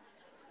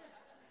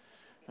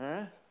 All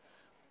right?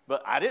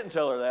 But I didn't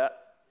tell her that.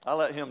 I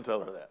let him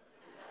tell her that.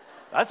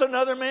 That's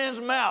another man's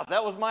mouth.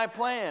 That was my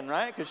plan,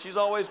 right? Because she's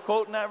always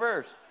quoting that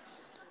verse.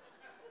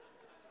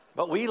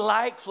 But we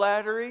like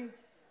flattery.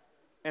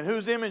 And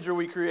whose image are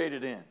we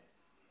created in?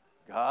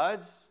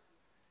 God's.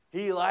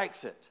 He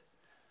likes it.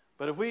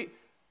 But if we,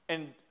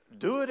 and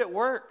do it at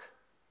work,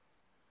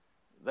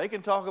 they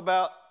can talk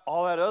about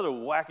all that other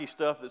wacky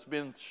stuff that's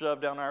been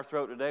shoved down our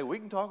throat today. We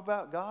can talk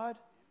about God.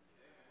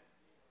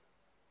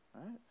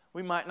 Right?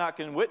 We might not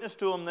can witness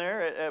to them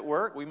there at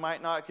work. We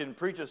might not can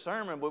preach a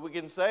sermon, but we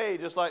can say,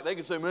 just like they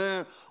can say,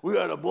 man, we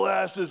had a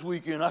blast this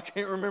weekend. I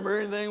can't remember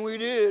anything we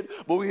did,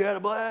 but we had a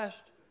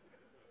blast.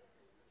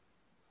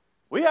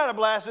 We had a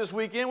blast this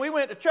weekend. We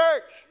went to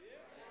church.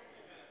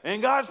 And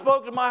God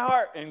spoke to my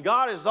heart. And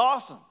God is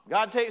awesome.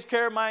 God takes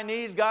care of my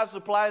needs. God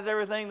supplies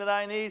everything that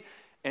I need.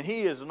 And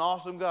He is an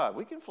awesome God.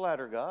 We can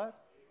flatter God.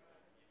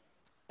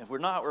 If we're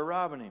not, we're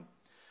robbing Him.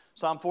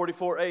 Psalm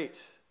 44:8.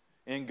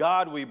 In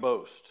God we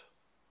boast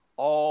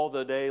all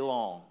the day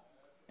long,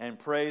 and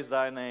praise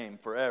Thy name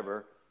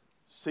forever.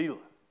 Selah.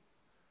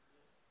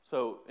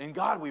 So in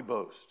God we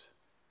boast.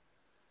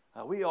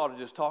 We ought to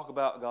just talk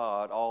about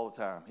God all the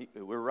time.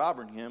 We're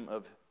robbing Him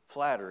of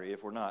flattery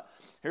if we're not.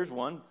 Here's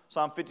one.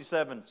 Psalm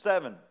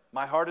 57:7.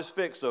 My heart is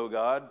fixed, O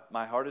God.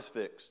 My heart is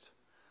fixed.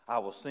 I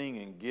will sing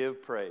and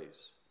give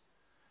praise.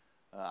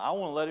 I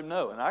want to let Him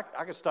know. And I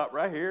could stop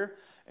right here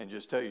and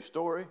just tell you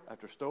story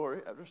after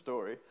story after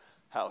story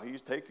how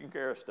He's taking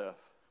care of stuff.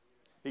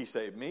 He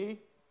saved me.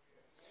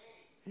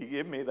 He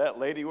gave me that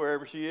lady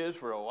wherever she is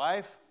for a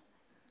wife.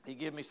 He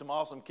gave me some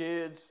awesome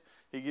kids.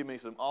 He gave me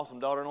some awesome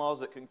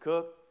daughter-in-laws that can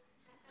cook.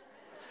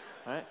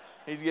 Right?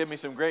 He's given me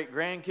some great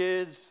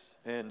grandkids.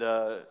 And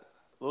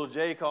little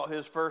Jay caught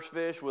his first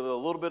fish with a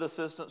little bit of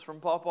assistance from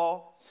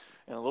Pawpaw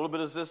and a little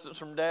bit of assistance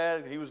from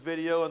Dad. He was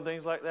video and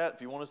things like that.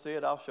 If you want to see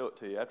it, I'll show it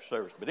to you after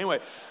service. But anyway,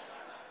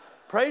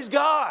 praise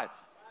God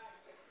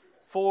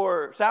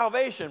for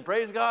salvation.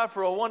 Praise God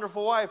for a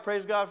wonderful wife.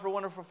 Praise God for a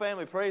wonderful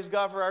family. Praise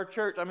God for our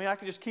church. I mean, I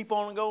could just keep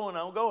on going. I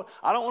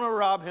don't want to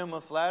rob Him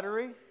of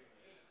flattery.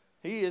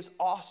 He is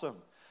awesome.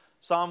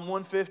 Psalm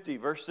 150,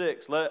 verse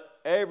 6. Let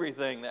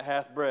everything that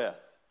hath breath.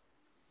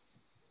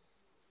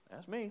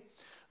 That's me.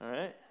 All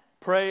right.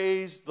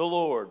 Praise the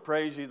Lord.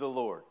 Praise ye the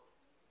Lord.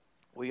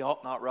 We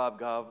ought not rob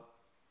God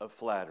of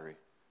flattery.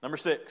 Number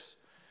 6.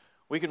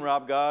 We can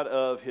rob God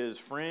of His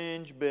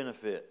fringe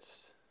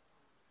benefits.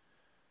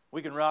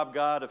 We can rob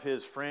God of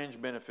His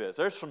fringe benefits.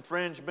 There's some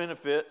fringe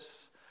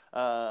benefits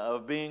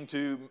of being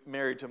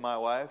married to my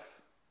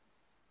wife.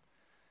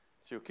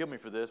 She'll kill me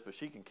for this, but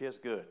she can kiss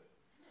good.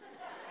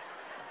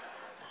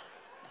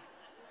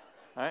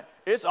 All right?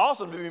 It's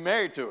awesome to be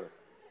married to her.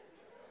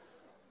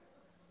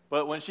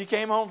 But when she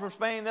came home from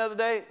Spain the other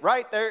day,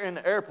 right there in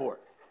the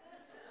airport,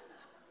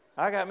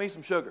 I got me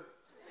some sugar.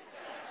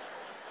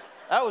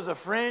 That was a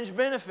fringe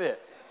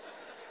benefit.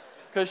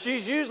 Because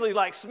she's usually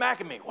like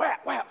smacking me.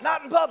 Whap, whap,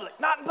 not in public,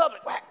 not in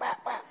public, whap,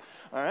 whap, whap.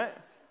 All right?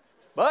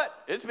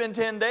 But it's been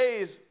 10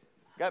 days,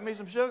 got me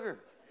some sugar.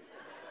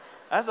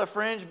 That's a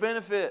fringe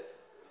benefit.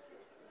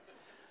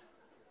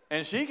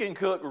 And she can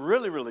cook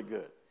really, really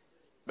good.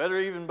 Better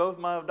even both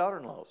my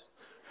daughter-in-laws.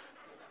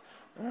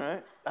 All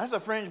right? That's a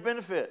fringe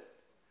benefit.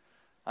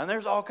 And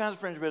there's all kinds of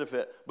fringe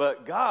benefit.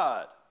 But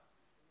God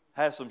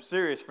has some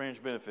serious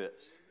fringe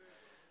benefits.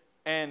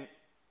 And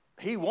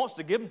He wants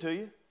to give them to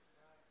you.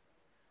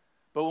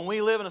 But when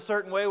we live in a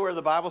certain way where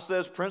the Bible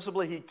says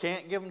principally He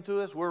can't give them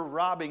to us, we're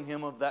robbing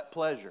Him of that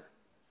pleasure.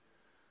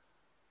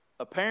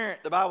 A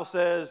parent, the Bible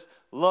says,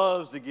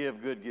 loves to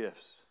give good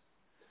gifts.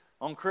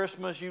 On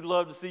Christmas, you'd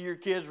love to see your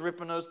kids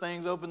ripping those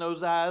things open,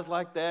 those eyes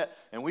like that.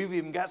 And we've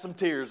even got some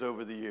tears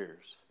over the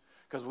years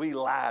because we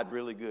lied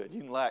really good.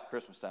 You can lie at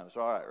Christmas time. It's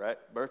all right, right?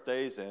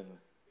 Birthdays and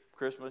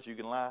Christmas, you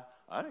can lie.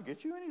 I didn't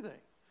get you anything.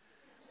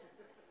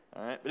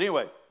 All right? But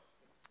anyway,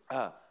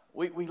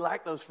 we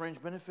like those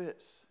fringe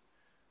benefits.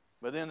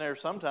 But then there's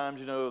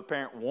sometimes, the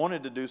parent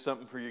wanted to do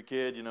something for your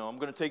kid. I'm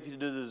going to take you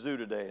to the zoo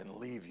today and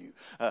leave you.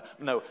 I'm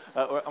going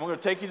to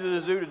take you to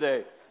the zoo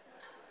today.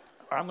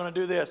 Or I'm going to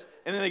do this.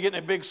 And then they get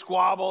in a big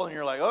squabble and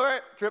you're like, all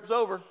right, trip's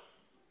over.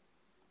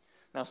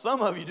 Now,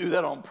 some of you do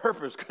that on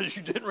purpose because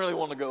you didn't really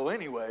want to go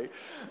anyway.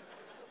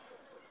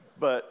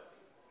 But,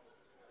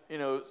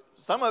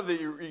 some of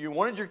you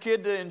wanted your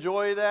kid to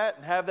enjoy that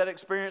and have that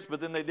experience, but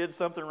then they did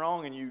something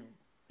wrong and you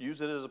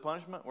use it as a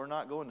punishment, we're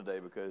not going today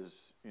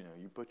because,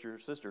 you put your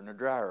sister in the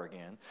dryer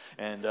again.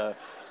 And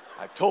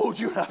I've told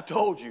you,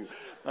 All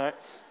right?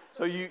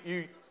 So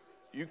you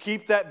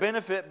keep that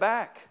benefit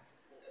back.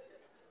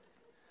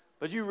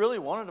 But you really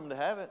wanted them to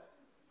have it.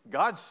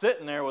 God's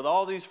sitting there with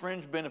all these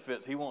fringe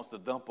benefits He wants to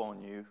dump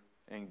on you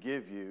and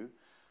give you.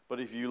 But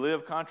if you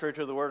live contrary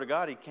to the Word of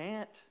God, He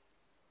can't.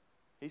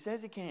 He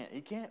says He can't.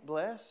 He can't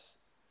bless.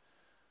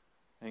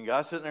 And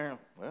God's sitting there,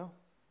 well,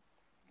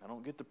 I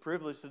don't get the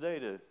privilege today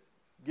to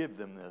give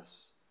them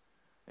this.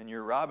 And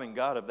you're robbing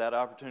God of that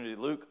opportunity.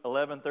 Luke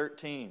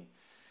 11:13.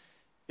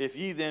 If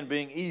ye then,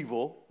 being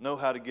evil, know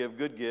how to give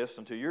good gifts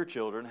unto your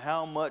children,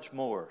 how much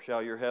more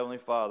shall your heavenly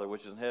Father,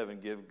 which is in heaven,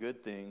 give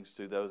good things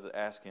to those that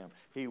ask Him?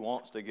 He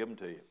wants to give them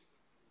to you.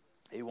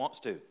 He wants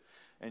to.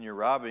 And you're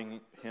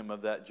robbing Him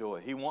of that joy.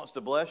 He wants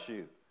to bless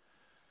you.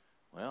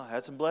 Well, I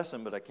had some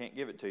blessing, but I can't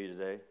give it to you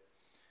today.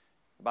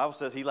 The Bible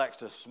says He likes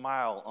to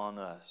smile on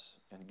us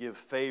and give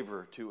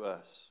favor to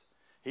us.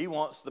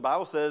 The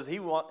Bible says He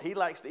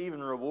likes to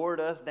even reward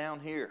us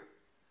down here.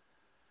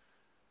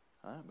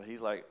 But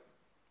He's like,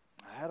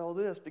 I had all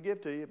this to give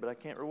to you, but I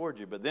can't reward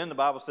you. But then the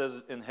Bible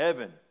says in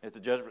heaven, at the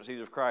judgment seat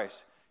of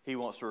Christ, He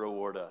wants to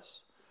reward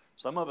us.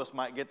 Some of us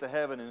might get to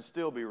heaven and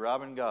still be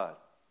robbing God.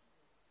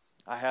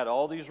 I had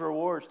all these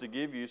rewards to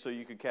give you so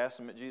you could cast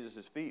them at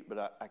Jesus' feet,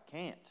 but I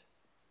can't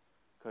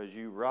because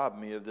you robbed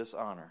me of this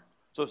honor.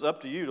 So it's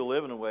up to you to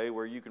live in a way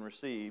where you can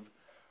receive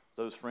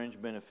those fringe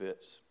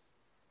benefits.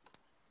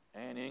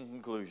 And in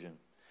conclusion,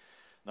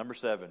 number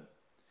 7,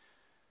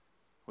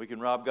 we can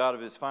rob God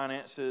of His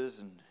finances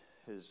and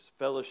His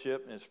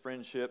fellowship and His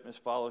friendship and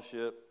His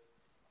fellowship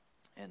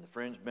and the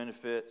fringe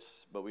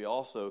benefits, but we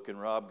also can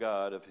rob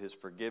God of His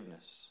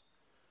forgiveness.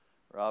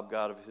 Rob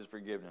God of His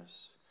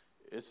forgiveness.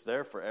 It's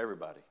there for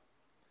everybody.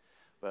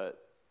 But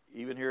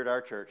even here at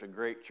our church, a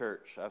great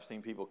church, I've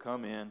seen people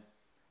come in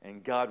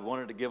and God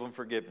wanted to give them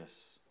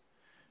forgiveness.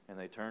 And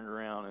they turned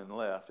around and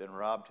left and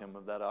robbed Him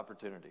of that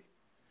opportunity.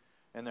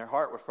 And their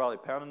heart was probably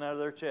pounding out of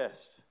their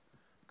chest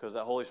because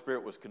that Holy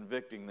Spirit was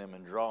convicting them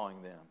and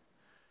drawing them.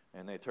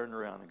 And they turned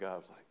around and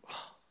God was like,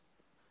 oh,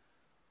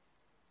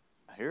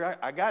 here,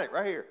 I got it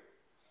right here.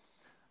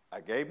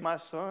 I gave my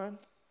son.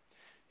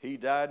 He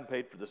died and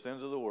paid for the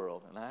sins of the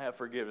world. And I have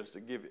forgiveness to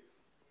give you.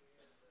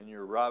 And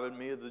you're robbing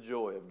me of the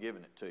joy of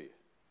giving it to you.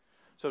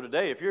 So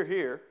today, if you're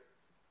here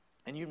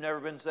and you've never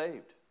been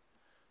saved,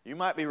 you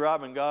might be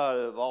robbing God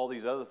of all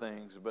these other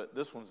things, but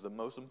this one's the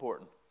most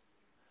important.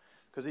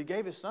 Because He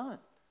gave His son.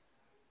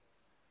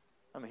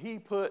 I mean, He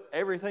put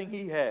everything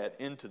He had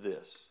into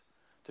this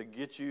to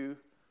get you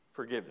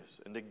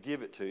forgiveness and to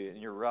give it to you,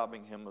 and you're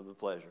robbing Him of the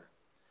pleasure.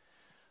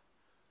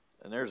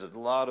 And there's a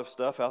lot of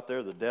stuff out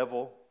there, the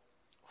devil,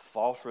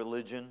 false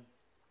religion,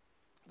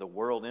 the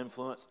world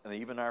influence, and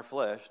even our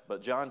flesh.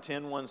 But John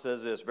 10:1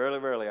 says this, Verily,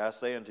 verily, I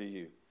say unto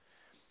you,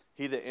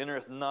 he that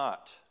entereth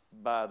not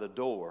by the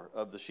door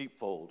of the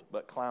sheepfold,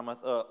 but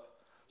climbeth up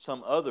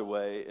some other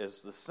way,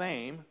 is the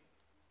same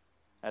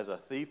as a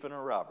thief and a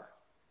robber.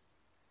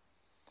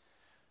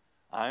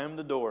 I am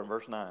the door, in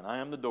verse 9. I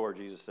am the door,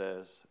 Jesus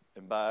says,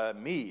 and by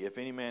me, if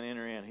any man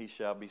enter in, he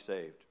shall be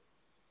saved.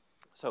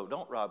 So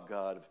don't rob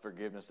God of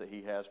forgiveness that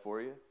He has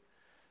for you.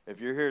 If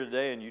you're here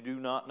today and you do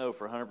not know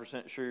for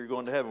 100% sure you're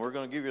going to heaven, we're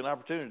going to give you an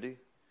opportunity.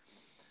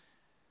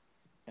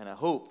 And I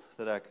hope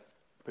that I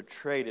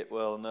portrayed it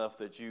well enough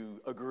that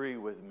you agree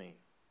with me.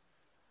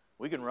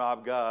 We can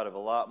rob God of a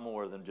lot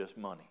more than just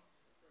money.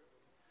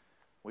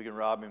 We can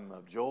rob Him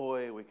of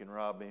joy. We can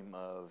rob Him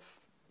of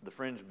the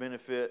fringe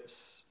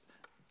benefits.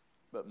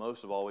 But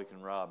most of all, we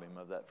can rob Him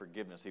of that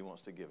forgiveness He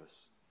wants to give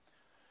us.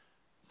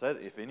 It says,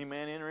 if any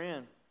man enter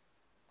in,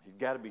 he's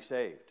got to be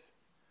saved.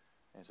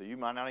 And so you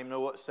might not even know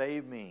what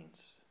save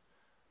means.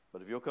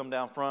 But if you'll come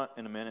down front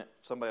in a minute,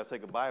 somebody will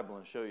take a Bible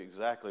and show you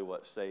exactly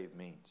what save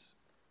means.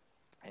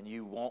 And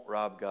you won't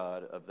rob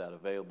God of that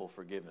available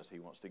forgiveness He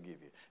wants to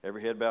give you.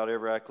 Every head bowed,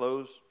 every eye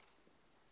closed.